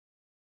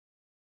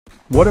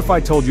What if I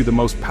told you the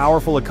most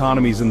powerful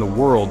economies in the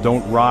world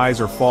don't rise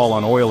or fall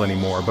on oil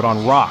anymore, but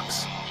on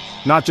rocks?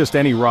 Not just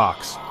any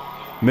rocks.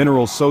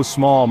 Minerals so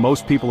small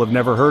most people have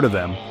never heard of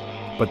them,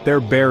 but they're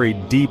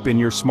buried deep in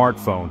your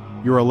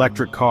smartphone, your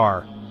electric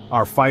car,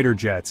 our fighter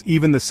jets,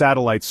 even the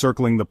satellites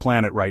circling the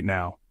planet right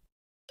now.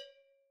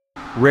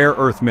 Rare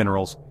earth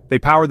minerals. They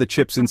power the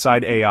chips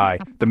inside AI,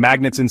 the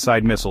magnets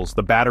inside missiles,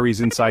 the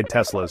batteries inside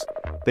Teslas.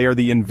 They are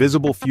the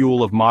invisible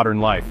fuel of modern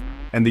life,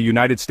 and the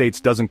United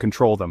States doesn't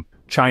control them.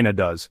 China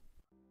does.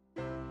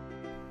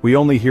 We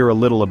only hear a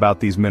little about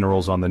these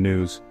minerals on the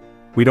news.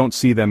 We don't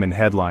see them in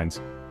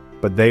headlines.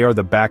 But they are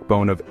the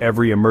backbone of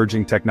every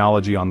emerging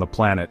technology on the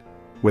planet.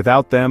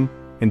 Without them,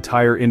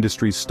 entire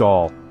industries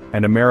stall,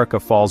 and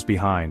America falls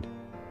behind.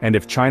 And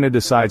if China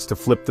decides to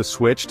flip the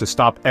switch to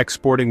stop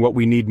exporting what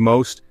we need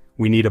most,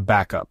 we need a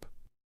backup.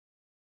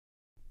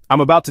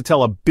 I'm about to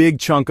tell a big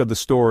chunk of the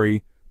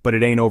story, but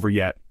it ain't over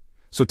yet.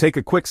 So take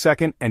a quick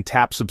second and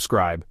tap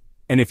subscribe.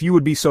 And if you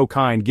would be so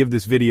kind, give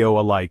this video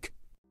a like.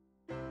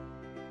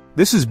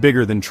 This is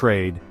bigger than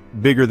trade,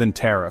 bigger than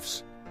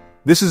tariffs.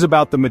 This is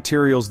about the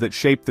materials that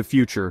shape the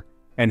future,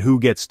 and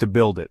who gets to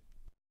build it.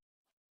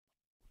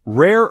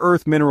 Rare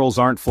earth minerals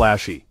aren't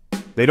flashy.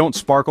 They don't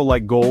sparkle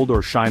like gold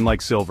or shine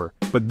like silver,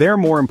 but they're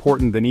more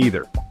important than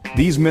either.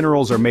 These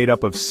minerals are made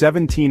up of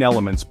 17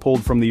 elements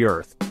pulled from the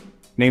earth.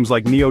 Names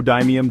like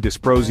neodymium,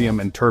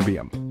 dysprosium, and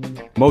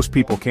terbium. Most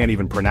people can't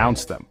even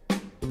pronounce them.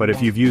 But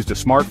if you've used a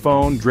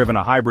smartphone, driven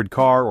a hybrid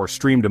car, or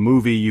streamed a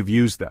movie, you've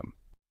used them.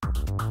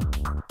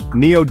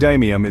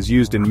 Neodymium is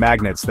used in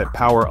magnets that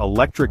power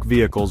electric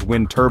vehicles,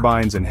 wind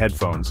turbines, and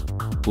headphones.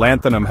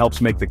 Lanthanum helps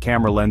make the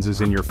camera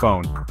lenses in your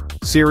phone.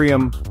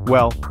 Cerium,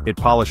 well, it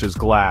polishes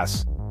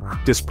glass.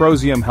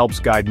 Dysprosium helps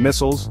guide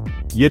missiles.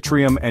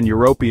 Yttrium and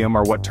europium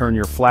are what turn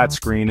your flat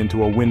screen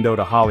into a window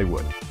to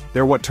Hollywood.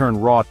 They're what turn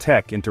raw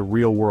tech into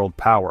real-world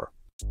power.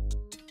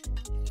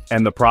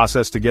 And the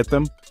process to get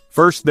them?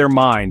 First they're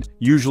mined,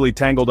 usually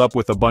tangled up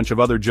with a bunch of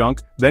other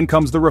junk, then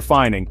comes the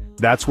refining.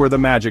 That's where the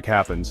magic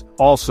happens,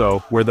 also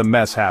where the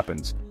mess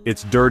happens.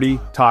 It's dirty,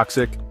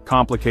 toxic,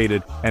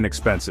 complicated, and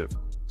expensive.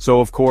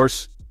 So of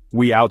course,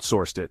 we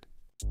outsourced it.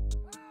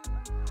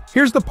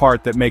 Here's the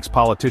part that makes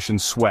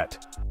politicians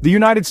sweat. The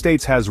United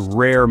States has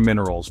rare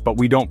minerals, but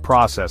we don't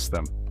process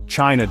them.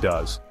 China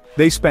does.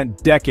 They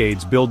spent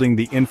decades building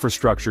the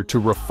infrastructure to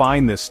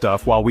refine this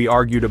stuff while we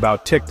argued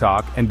about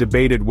TikTok and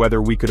debated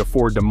whether we could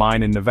afford to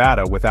mine in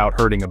Nevada without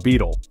hurting a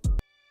beetle.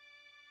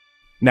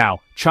 Now,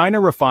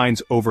 China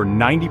refines over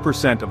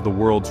 90% of the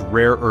world's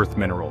rare earth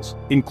minerals,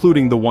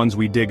 including the ones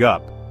we dig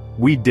up.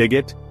 We dig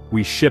it,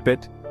 we ship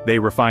it, they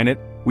refine it,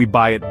 we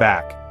buy it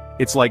back.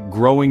 It's like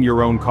growing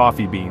your own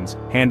coffee beans,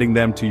 handing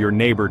them to your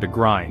neighbor to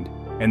grind,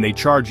 and they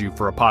charge you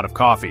for a pot of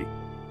coffee.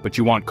 But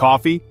you want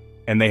coffee,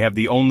 and they have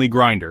the only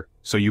grinder.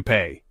 So you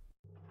pay.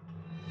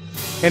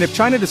 And if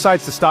China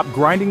decides to stop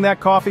grinding that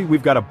coffee,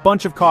 we've got a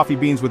bunch of coffee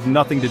beans with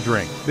nothing to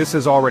drink. This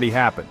has already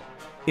happened.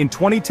 In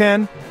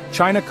 2010,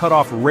 China cut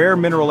off rare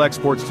mineral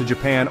exports to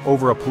Japan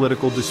over a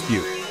political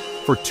dispute.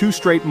 For 2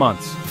 straight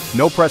months,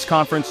 no press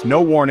conference,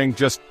 no warning,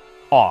 just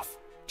off,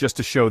 just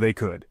to show they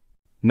could.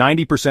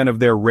 90% of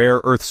their rare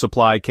earth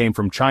supply came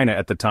from China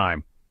at the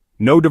time.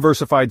 No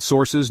diversified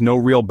sources, no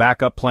real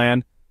backup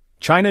plan.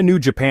 China knew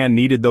Japan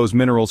needed those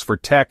minerals for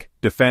tech,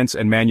 defense,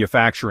 and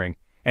manufacturing,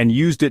 and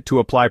used it to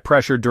apply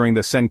pressure during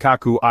the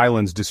Senkaku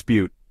Islands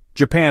dispute.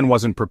 Japan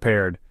wasn't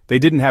prepared. They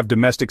didn't have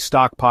domestic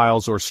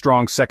stockpiles or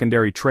strong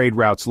secondary trade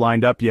routes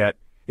lined up yet.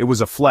 It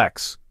was a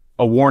flex,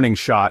 a warning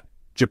shot.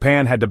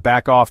 Japan had to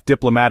back off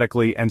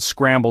diplomatically and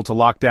scramble to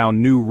lock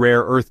down new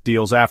rare earth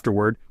deals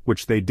afterward,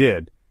 which they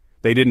did.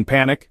 They didn't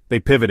panic,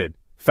 they pivoted.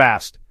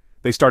 Fast.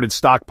 They started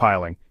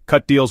stockpiling,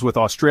 cut deals with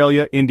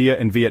Australia, India,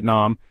 and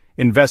Vietnam,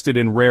 invested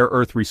in rare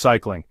earth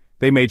recycling.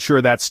 They made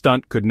sure that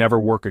stunt could never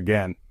work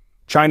again.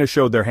 China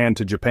showed their hand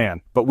to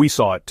Japan, but we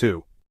saw it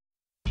too.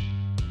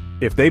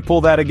 If they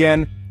pull that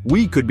again,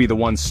 we could be the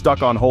ones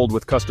stuck on hold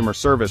with customer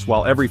service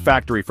while every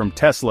factory from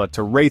Tesla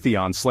to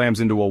Raytheon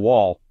slams into a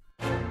wall.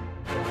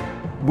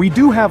 We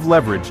do have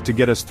leverage to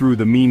get us through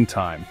the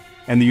meantime,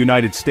 and the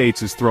United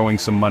States is throwing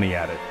some money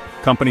at it.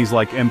 Companies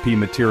like MP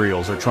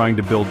Materials are trying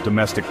to build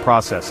domestic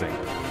processing.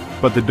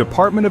 But the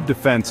Department of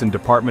Defense and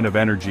Department of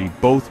Energy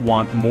both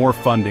want more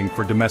funding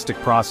for domestic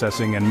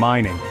processing and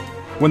mining.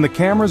 When the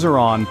cameras are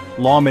on,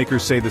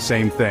 lawmakers say the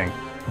same thing.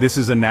 This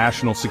is a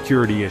national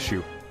security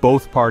issue.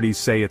 Both parties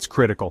say it's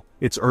critical,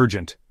 it's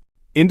urgent.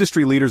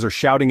 Industry leaders are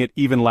shouting it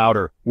even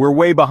louder. We're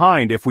way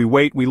behind, if we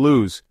wait, we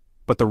lose.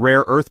 But the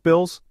rare earth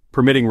bills,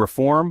 permitting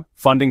reform,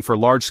 funding for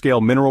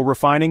large-scale mineral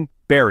refining,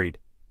 buried.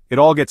 It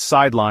all gets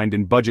sidelined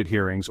in budget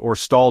hearings or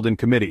stalled in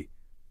committee.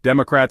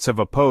 Democrats have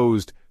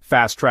opposed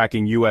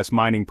fast-tracking U.S.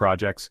 mining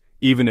projects,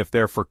 even if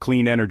they're for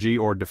clean energy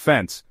or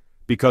defense,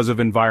 because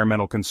of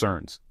environmental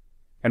concerns.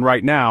 And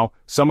right now,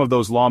 some of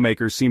those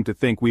lawmakers seem to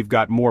think we've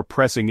got more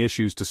pressing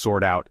issues to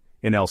sort out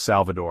in El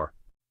Salvador.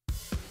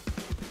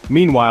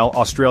 Meanwhile,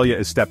 Australia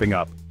is stepping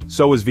up.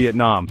 So is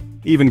Vietnam.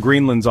 Even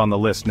Greenland's on the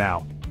list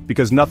now.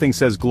 Because nothing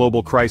says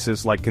global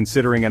crisis like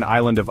considering an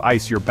island of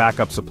ice your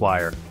backup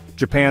supplier.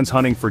 Japan's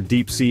hunting for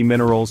deep-sea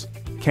minerals,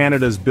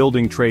 Canada's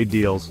building trade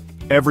deals.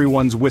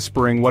 Everyone's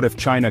whispering what if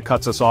China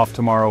cuts us off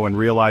tomorrow and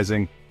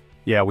realizing,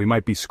 yeah, we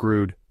might be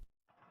screwed.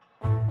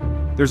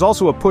 There's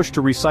also a push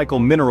to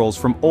recycle minerals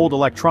from old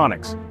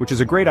electronics, which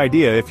is a great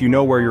idea if you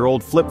know where your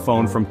old flip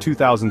phone from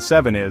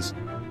 2007 is.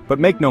 But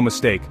make no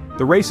mistake,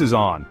 the race is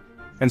on.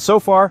 And so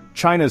far,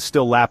 China's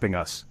still lapping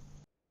us.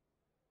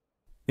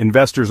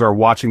 Investors are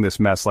watching this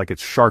mess like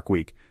it's Shark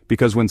Week,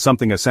 because when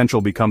something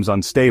essential becomes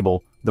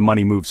unstable, the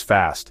money moves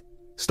fast.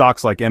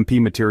 Stocks like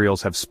MP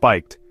Materials have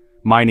spiked.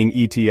 Mining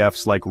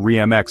ETFs like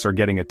REMX are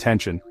getting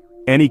attention.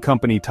 Any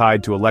company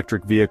tied to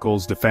electric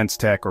vehicles, defense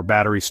tech, or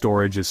battery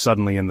storage is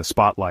suddenly in the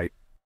spotlight.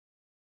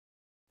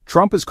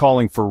 Trump is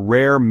calling for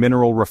rare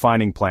mineral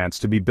refining plants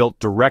to be built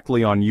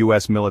directly on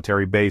U.S.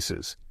 military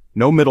bases.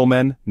 No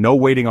middlemen, no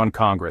waiting on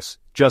Congress,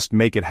 just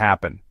make it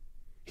happen.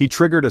 He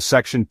triggered a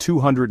Section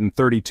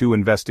 232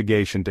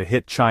 investigation to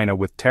hit China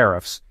with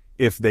tariffs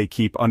if they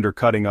keep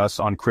undercutting us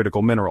on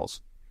critical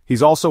minerals.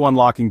 He's also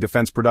unlocking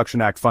Defense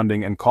Production Act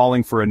funding and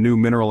calling for a new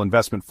mineral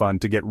investment fund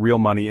to get real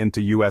money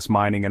into U.S.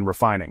 mining and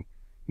refining.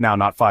 Now,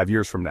 not 5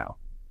 years from now.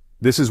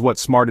 This is what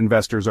smart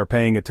investors are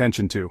paying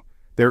attention to.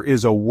 There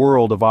is a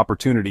world of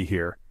opportunity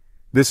here.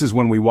 This is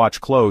when we watch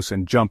close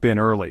and jump in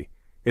early.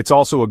 It's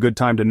also a good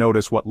time to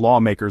notice what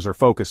lawmakers are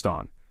focused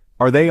on.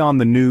 Are they on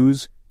the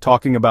news,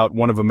 talking about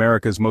one of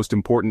America's most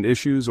important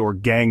issues, or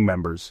gang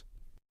members?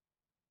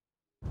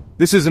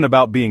 This isn't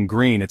about being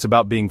green, it's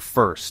about being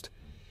first.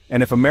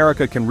 And if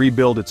America can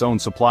rebuild its own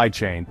supply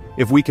chain,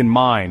 if we can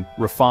mine,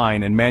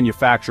 refine, and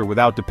manufacture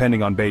without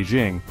depending on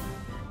Beijing,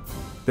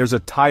 there's a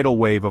tidal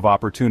wave of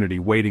opportunity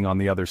waiting on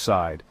the other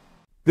side.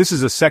 This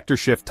is a sector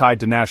shift tied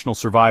to national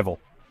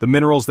survival. The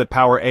minerals that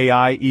power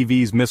AI,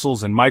 EVs,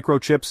 missiles, and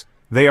microchips,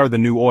 they are the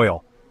new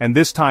oil. And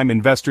this time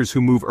investors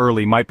who move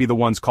early might be the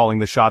ones calling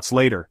the shots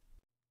later.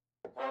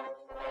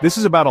 This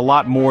is about a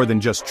lot more than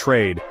just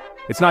trade.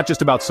 It's not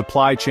just about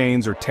supply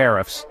chains or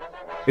tariffs.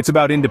 It's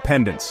about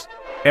independence.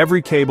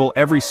 Every cable,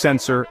 every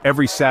sensor,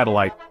 every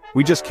satellite,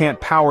 we just can't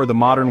power the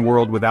modern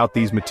world without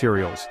these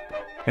materials.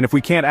 And if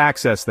we can't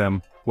access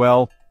them,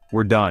 well,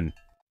 we're done.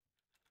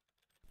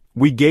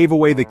 We gave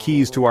away the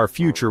keys to our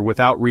future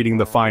without reading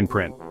the fine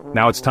print.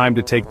 Now it's time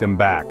to take them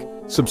back.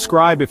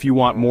 Subscribe if you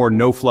want more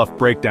no-fluff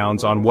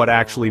breakdowns on what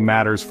actually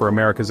matters for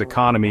America's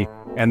economy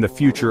and the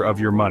future of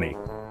your money.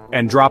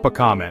 And drop a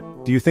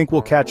comment. Do you think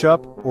we'll catch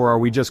up, or are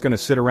we just going to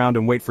sit around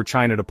and wait for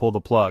China to pull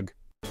the plug?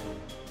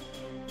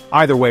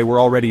 Either way,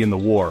 we're already in the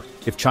war.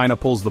 If China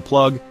pulls the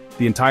plug,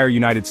 the entire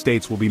United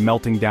States will be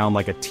melting down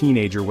like a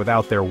teenager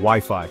without their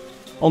Wi-Fi.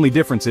 Only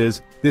difference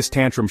is, this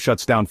tantrum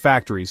shuts down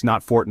factories,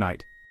 not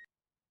Fortnite.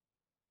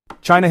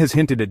 China has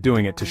hinted at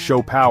doing it to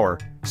show power,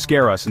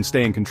 scare us, and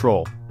stay in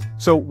control.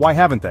 So why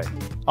haven't they?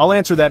 I'll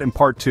answer that in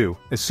part 2,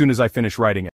 as soon as I finish writing it.